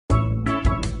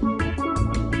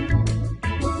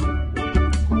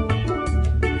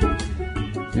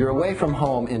You're away from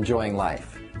home enjoying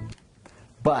life.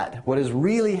 But what is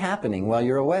really happening while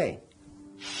you're away?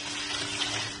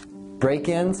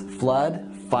 Break-ins,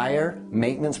 flood, fire,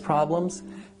 maintenance problems?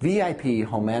 VIP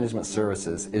Home Management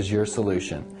Services is your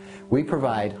solution. We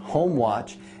provide home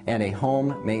watch and a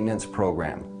home maintenance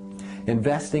program.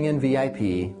 Investing in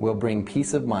VIP will bring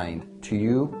peace of mind to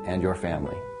you and your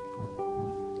family.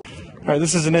 All right,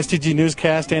 this is an STG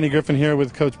newscast. Andy Griffin here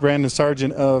with Coach Brandon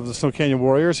Sargent of the Snow Canyon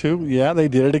Warriors, who, yeah, they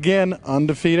did it again,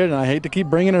 undefeated. And I hate to keep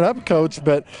bringing it up, Coach,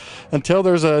 but until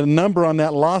there's a number on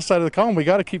that lost side of the column, we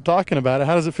got to keep talking about it.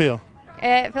 How does it feel?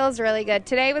 It feels really good.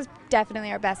 Today was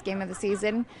definitely our best game of the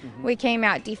season. We came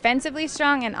out defensively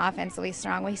strong and offensively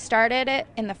strong. We started it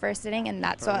in the first inning, and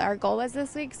that's what our goal was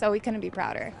this week, so we couldn't be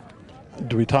prouder.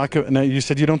 Do we talk? Now, you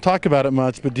said you don't talk about it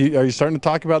much, but are you starting to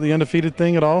talk about the undefeated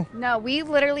thing at all? No, we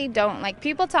literally don't. Like,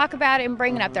 people talk about it and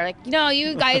bring it up. They're like,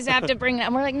 you guys have to bring it up.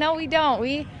 And we're like, no, we don't.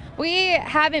 We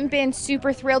haven't been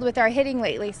super thrilled with our hitting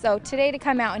lately, so today to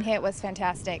come out and hit was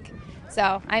fantastic.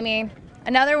 So, I mean,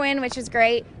 another win, which is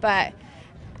great, but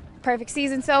perfect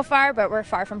season so far, but we're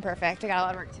far from perfect. We got a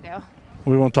lot of work to do.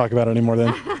 We won't talk about it anymore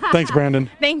then. Thanks, Brandon.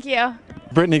 Thank you.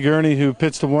 Brittany Gurney, who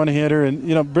pitched a one-hitter, and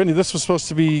Brittany, this was supposed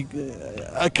to be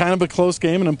a kind of a close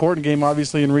game, an important game,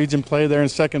 obviously in region play there in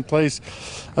second place,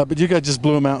 but you guys just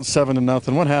blew them out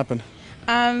 7-0. What happened?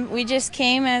 We just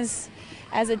came as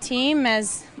a team,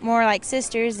 as more like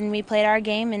sisters, and we played our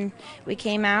game, and we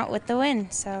came out with the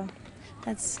win. So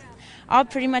that's all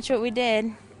pretty much what we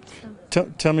did.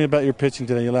 Tell me about your pitching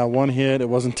today. You allowed one hit. It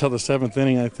wasn't until the 7th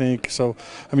inning, I think. So,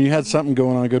 I mean, you had something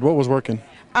going on good. What was working?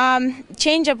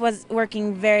 Changeup was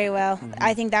working very well.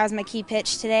 I think that was my key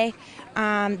pitch today.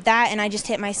 That, and I just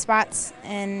hit my spots,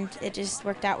 and it just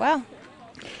worked out well.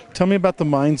 Tell me about the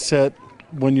mindset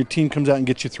when your team comes out and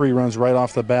gets you 3 runs right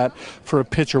off the bat for a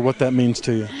pitcher, what that means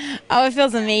to you. Oh, it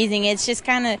feels amazing. It's just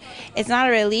it's not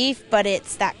a relief, but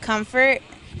it's that comfort,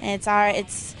 and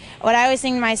it's what I always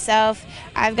think to myself,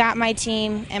 I've got my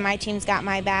team, and my team's got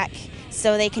my back,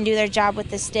 so they can do their job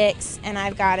with the sticks, and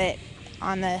I've got it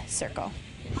on the circle.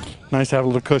 Nice to have a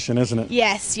little cushion, isn't it?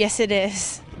 Yes, it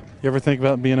is. You ever think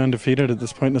about being undefeated at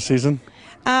this point in the season?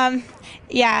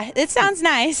 Yeah, it sounds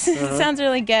nice. It sounds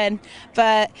really good,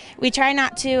 but we try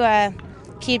not to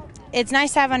keep. It's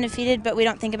nice to have undefeated, but we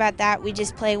don't think about that. We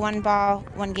just play one ball,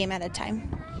 one game at a time.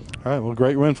 All right, well,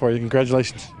 great win for you.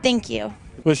 Congratulations. Thank you.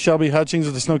 With Shelby Hutchings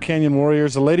of the Snow Canyon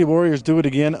Warriors. The Lady Warriors do it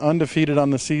again, undefeated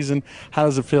on the season. How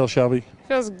does it feel, Shelby?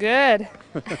 Feels good.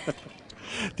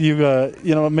 Do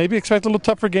you, maybe expect a little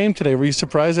tougher game today? Were you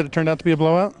surprised that it turned out to be a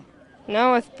blowout?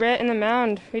 No, with Britt in the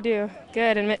mound, we do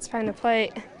good, and Mitt's behind the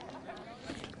plate.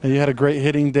 Now, you had a great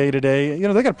hitting day today.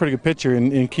 They got a pretty good pitcher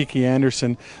in Kiki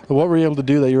Anderson. But what were you able to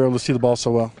do that you were able to see the ball so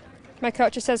well? My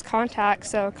coach just says contact,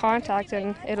 so contact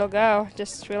and it'll go.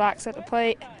 Just relax at the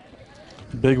plate.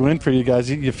 Big win for you guys.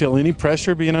 You feel any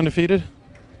pressure being undefeated?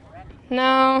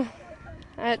 No,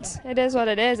 it is what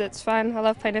it is. It's fun. I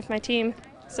love playing with my team,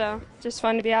 so just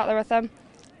fun to be out there with them.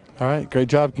 All right, great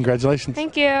job. Congratulations.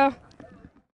 Thank you.